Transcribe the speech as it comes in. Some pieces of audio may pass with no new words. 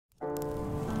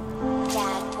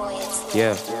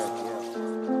Yeah.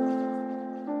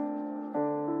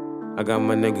 I got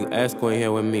my nigga Esco in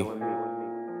here with me.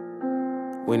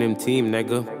 We them team,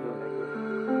 nigga.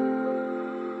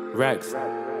 RACKZ.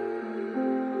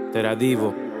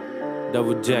 Teradivo.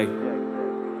 Double J.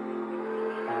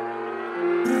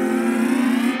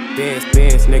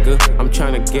 Dance, nigga, I'm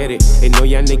tryna get it. They know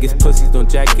y'all niggas pussies don't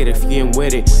jack it if you ain't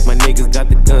with it. My niggas got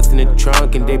the guns in the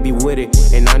trunk and they be with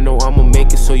it. And I know I'ma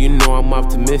make it, so you know I'm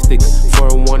optimistic.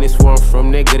 401 is where I'm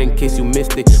from, nigga, in case you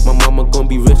missed it. My mama gon'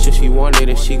 be rich if she want it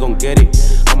and she gon' get it.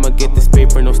 I'ma get this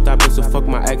paper, no stopping, so fuck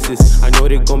my exes. I know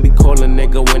they gon' be calling,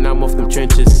 nigga, when I'm off them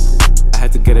trenches. I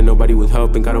had to get it, nobody was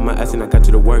helping. Got on my ass and I got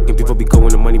to the work. And people be going,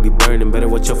 the money be burning. Better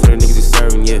watch out for the niggas you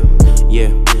serving, yeah.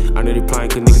 I know they plying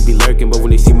cause niggas be lurking, but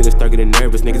when they see me they start getting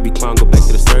nervous. Niggas be clown, go back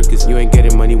to the circus. You ain't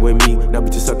getting money with me, now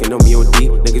bitches sucking on me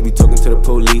OD. Niggas be talking to the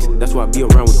police, that's why I be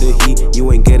around with the heat.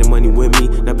 You ain't getting money with me,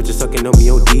 now bitches sucking on me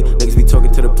OD. Niggas be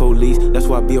talking to the police, that's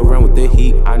why I be around with the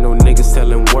heat. I know niggas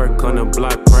selling work on the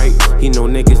block, right? He know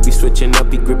niggas be switching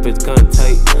up, he grip his gun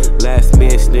tight. Last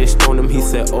man snitched on him, he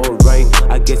said alright.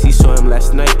 I guess he saw him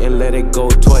last night and let it go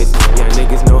twice. Yeah,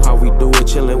 niggas know how we do it,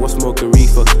 chillin' with smoking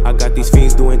reefer. I got these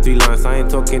fiends doing 3 lines, I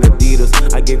ain't talking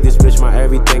Adidas. I gave this bitch my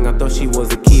everything, I thought she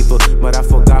was a keeper, but I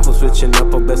forgot who's switching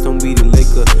up, I bet some weedy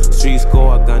liquor. Streets go,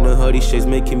 I got no hoodie, shit's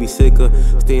making me sicker.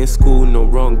 Stay in school, no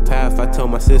wrong path, I tell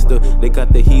my sister. They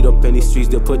got the heat up in these streets,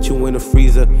 they'll put you in a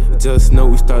freezer. Just know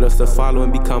we start us to follow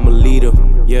and become a leader,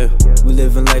 yeah. We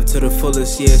living life to the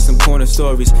fullest, yeah, some corner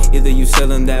stories. Either you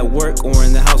selling that work or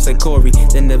in the house like Corey.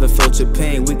 They never felt your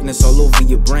pain, weakness all over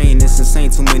your brain. It's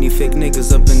insane, too many fake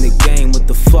niggas up in the game. What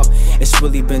the fuck? It's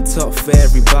really been tough for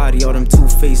everybody. All them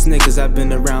two-faced niggas I've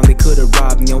been around, they could've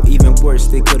robbed me. Or even worse,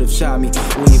 they could've shot me.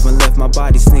 Or even left my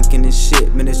body stinking and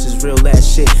shit. Man, it's just real ass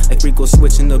shit. Like Rico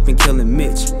switching up and killing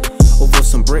Mitch over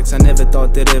some bricks. I never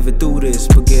thought they'd ever do this,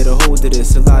 but get a hold of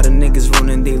this. A lot of niggas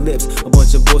running their lips, a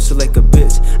bunch of bullshit like a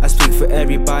bitch. I speak for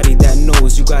everybody that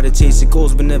knows you gotta chase your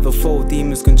goals but never fold.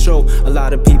 Demons control a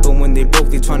lot of people. When they broke,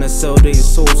 they tryna sell their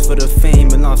souls for the fame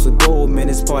and lost the gold. Man,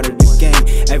 it's part of the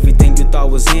game. Everything you thought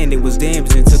was in, it was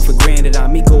damaged and took for granted.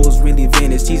 Amigos really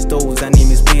vanished. These those, I name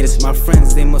is Spanish. My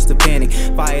friends, they must have panicked.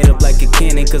 Fired up like a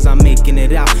cannon cause I'm making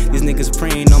it out. These niggas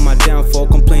praying on my downfall,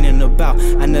 complaining about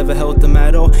I never helped them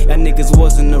at all. Y'all niggas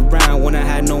wasn't around when I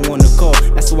had no one to call.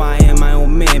 That's why I am my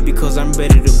own man, because I'm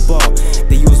ready to ball.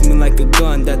 They use me like a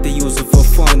gun that they use it for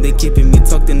fun. They keeping me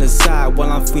tucked in the side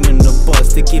while I'm feeding the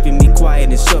bus. They keeping me quiet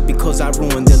and shut because I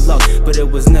ruined their luck. But it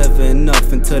was never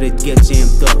enough until they get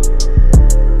jammed up.